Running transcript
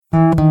In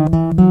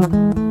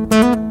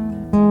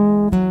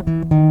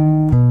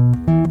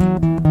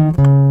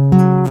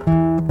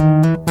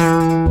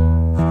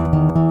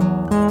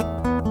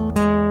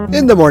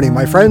the morning,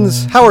 my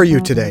friends. How are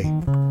you today?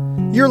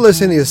 You're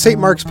listening to St.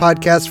 Mark's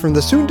podcast from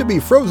the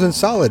soon-to-be frozen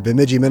solid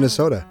Bemidji,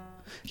 Minnesota.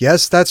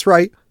 Yes, that's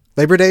right.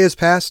 Labor Day is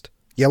past,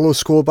 yellow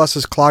school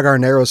buses clog our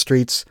narrow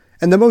streets,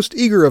 and the most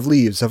eager of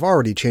leaves have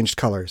already changed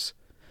colors.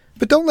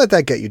 But don't let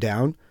that get you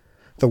down.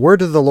 The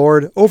word of the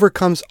Lord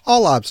overcomes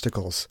all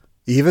obstacles,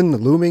 even the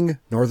looming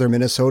northern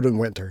Minnesotan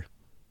winter.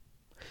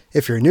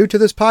 If you're new to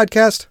this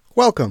podcast,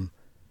 welcome.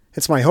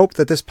 It's my hope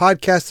that this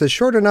podcast is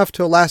short enough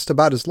to last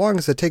about as long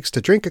as it takes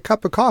to drink a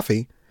cup of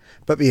coffee,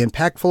 but be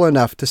impactful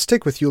enough to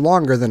stick with you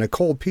longer than a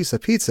cold piece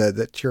of pizza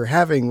that you're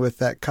having with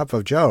that cup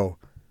of joe.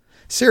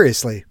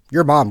 Seriously,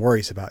 your mom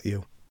worries about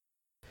you.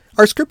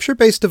 Our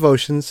scripture-based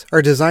devotions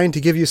are designed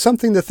to give you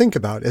something to think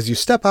about as you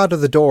step out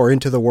of the door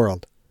into the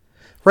world.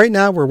 Right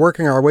now, we're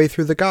working our way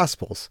through the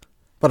Gospels,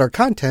 but our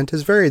content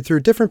is varied through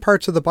different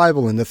parts of the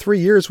Bible in the 3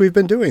 years we've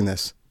been doing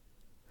this.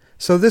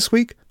 So this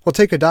week, we'll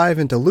take a dive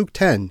into Luke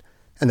 10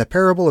 and the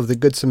parable of the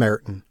Good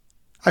Samaritan.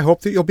 I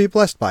hope that you'll be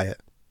blessed by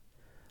it.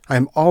 I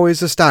am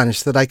always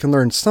astonished that I can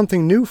learn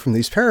something new from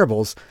these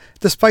parables,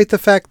 despite the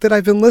fact that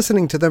I've been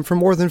listening to them for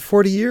more than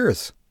 40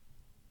 years.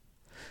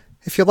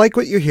 If you like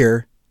what you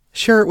hear,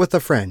 share it with a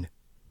friend.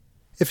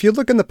 If you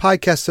look in the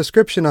podcast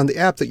description on the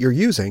app that you're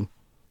using,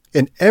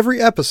 in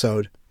every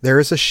episode, there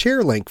is a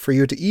share link for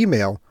you to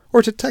email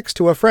or to text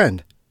to a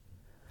friend.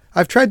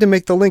 I've tried to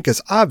make the link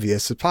as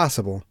obvious as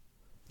possible.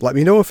 Let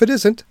me know if it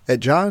isn't at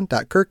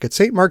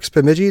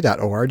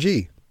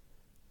john.kirk@stmarksbemidji.org.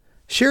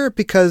 Share it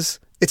because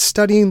it's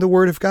studying the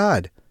Word of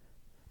God,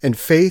 and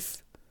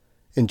faith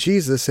in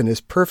Jesus and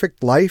His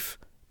perfect life,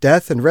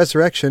 death, and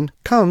resurrection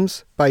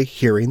comes by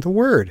hearing the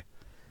Word.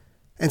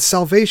 And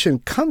salvation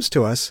comes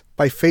to us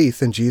by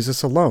faith in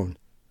Jesus alone.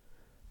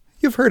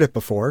 You've heard it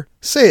before.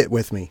 Say it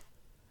with me.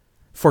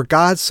 For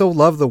God so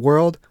loved the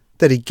world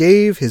that He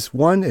gave His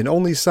one and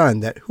only Son,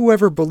 that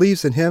whoever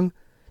believes in Him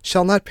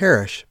shall not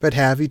perish, but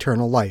have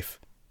eternal life.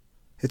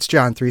 It's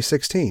John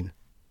 3:16.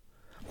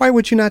 Why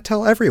would you not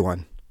tell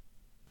everyone?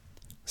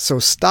 So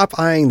stop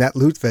eyeing that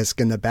lutefisk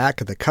in the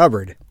back of the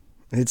cupboard.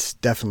 It's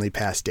definitely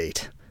past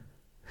date.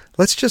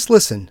 Let's just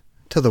listen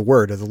to the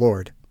word of the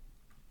Lord.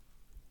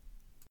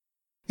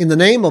 In the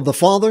name of the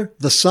Father,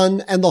 the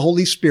Son, and the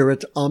Holy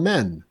Spirit.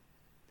 Amen.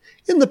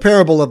 In the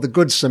parable of the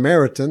Good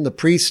Samaritan, the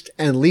priest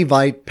and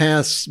Levite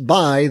pass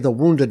by the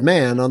wounded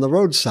man on the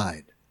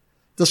roadside.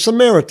 The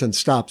Samaritan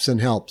stops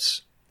and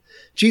helps.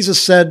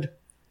 Jesus said,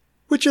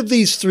 "Which of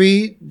these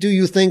three do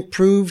you think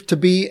proved to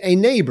be a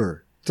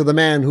neighbor to the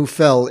man who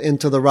fell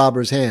into the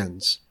robber's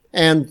hands?"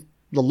 And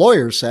the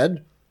lawyer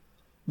said,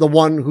 "The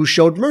one who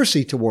showed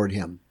mercy toward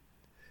him."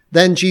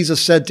 Then Jesus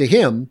said to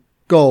him,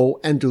 "Go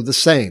and do the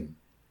same."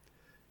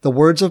 The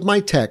words of my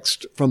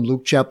text from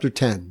Luke chapter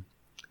 10.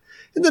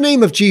 In the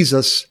name of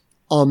Jesus,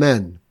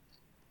 Amen.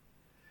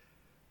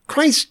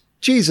 Christ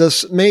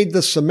Jesus made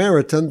the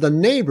Samaritan the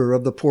neighbor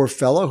of the poor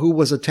fellow who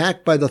was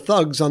attacked by the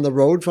thugs on the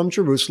road from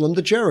Jerusalem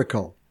to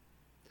Jericho.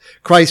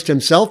 Christ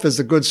himself is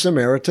the Good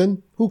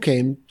Samaritan who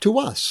came to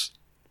us.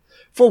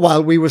 For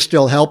while we were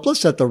still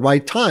helpless at the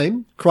right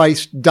time,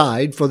 Christ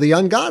died for the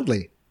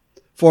ungodly.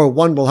 For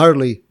one will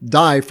hardly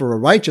die for a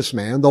righteous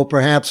man, though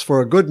perhaps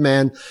for a good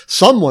man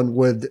someone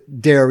would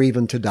dare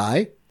even to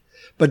die.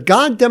 But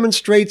God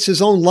demonstrates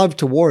His own love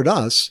toward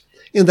us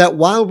in that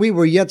while we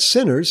were yet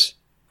sinners,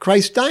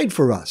 Christ died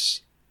for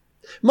us.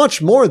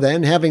 Much more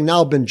then, having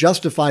now been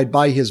justified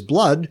by His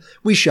blood,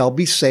 we shall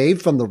be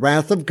saved from the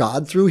wrath of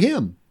God through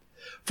Him.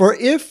 For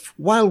if,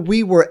 while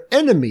we were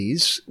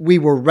enemies, we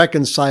were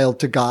reconciled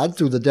to God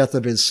through the death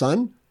of His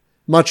Son,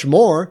 much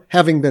more,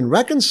 having been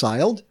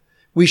reconciled,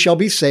 we shall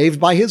be saved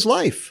by His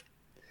life.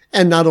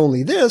 And not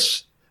only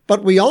this,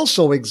 but we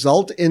also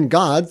exult in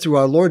God through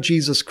our Lord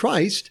Jesus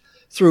Christ,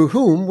 through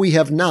whom we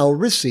have now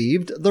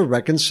received the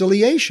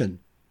reconciliation.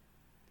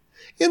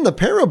 In the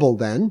parable,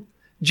 then,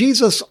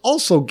 Jesus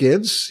also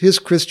gives His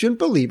Christian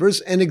believers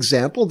an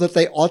example that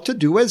they ought to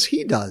do as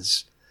He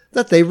does,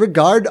 that they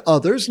regard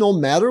others, no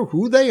matter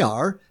who they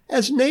are,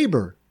 as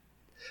neighbor.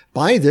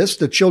 By this,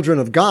 the children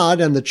of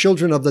God and the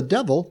children of the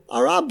devil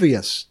are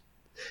obvious.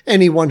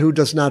 Anyone who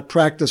does not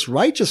practice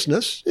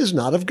righteousness is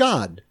not of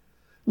God,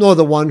 nor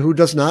the one who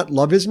does not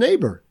love his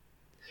neighbor.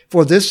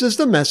 For this is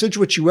the message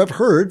which you have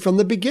heard from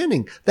the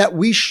beginning, that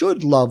we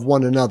should love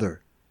one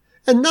another,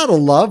 and not a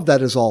love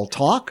that is all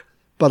talk,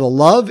 but a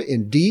love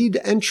in deed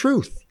and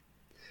truth.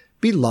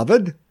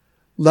 Beloved,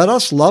 let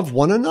us love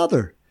one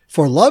another,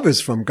 for love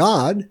is from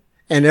God,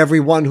 and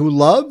everyone who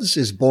loves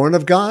is born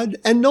of God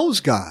and knows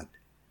God.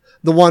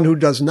 The one who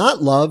does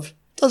not love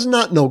does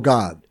not know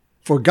God,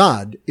 for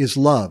God is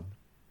love.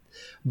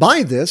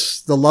 By this,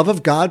 the love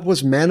of God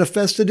was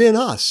manifested in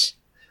us,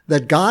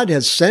 that God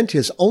has sent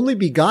His only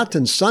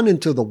begotten Son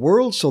into the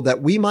world so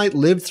that we might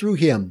live through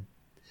Him.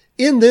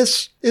 In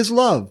this is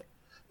love,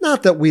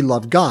 not that we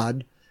love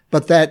God,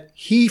 but that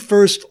He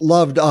first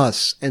loved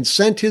us and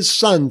sent His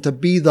Son to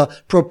be the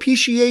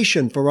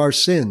propitiation for our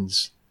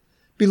sins.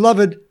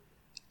 Beloved,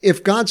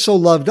 if God so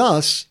loved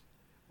us,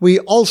 we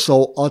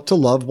also ought to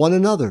love one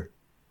another.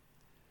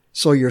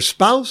 So your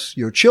spouse,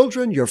 your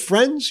children, your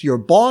friends, your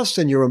boss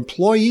and your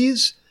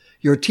employees,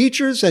 your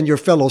teachers and your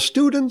fellow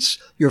students,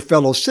 your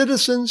fellow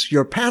citizens,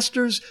 your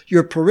pastors,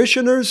 your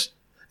parishioners,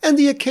 and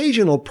the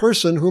occasional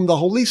person whom the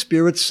Holy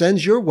Spirit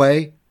sends your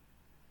way,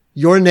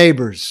 your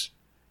neighbors,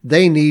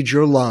 they need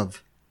your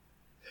love.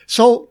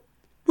 So,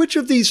 which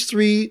of these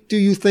three do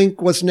you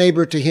think was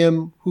neighbor to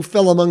him who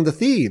fell among the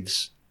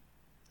thieves?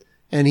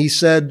 And he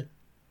said,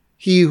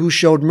 he who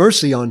showed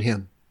mercy on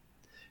him.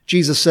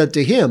 Jesus said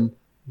to him,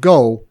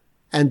 go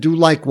and do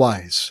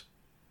likewise.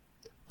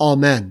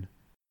 Amen.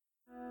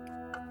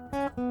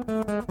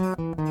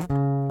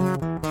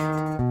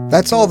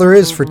 That's all there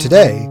is for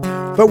today,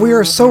 but we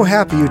are so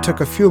happy you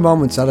took a few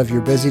moments out of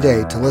your busy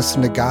day to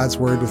listen to God's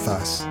Word with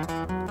us.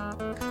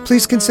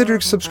 Please consider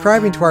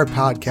subscribing to our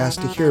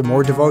podcast to hear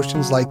more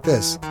devotions like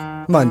this,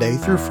 Monday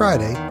through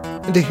Friday,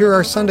 and to hear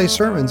our Sunday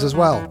sermons as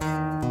well.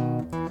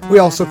 We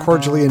also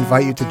cordially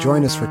invite you to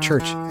join us for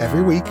church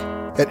every week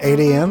at 8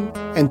 a.m.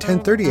 and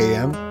 10:30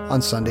 a.m.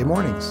 on Sunday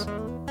mornings.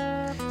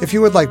 If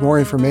you would like more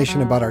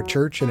information about our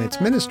church and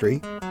its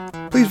ministry,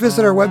 please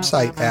visit our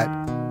website at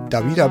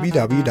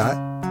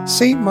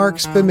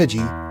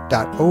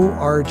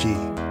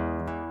www.stmarksbemidji.org.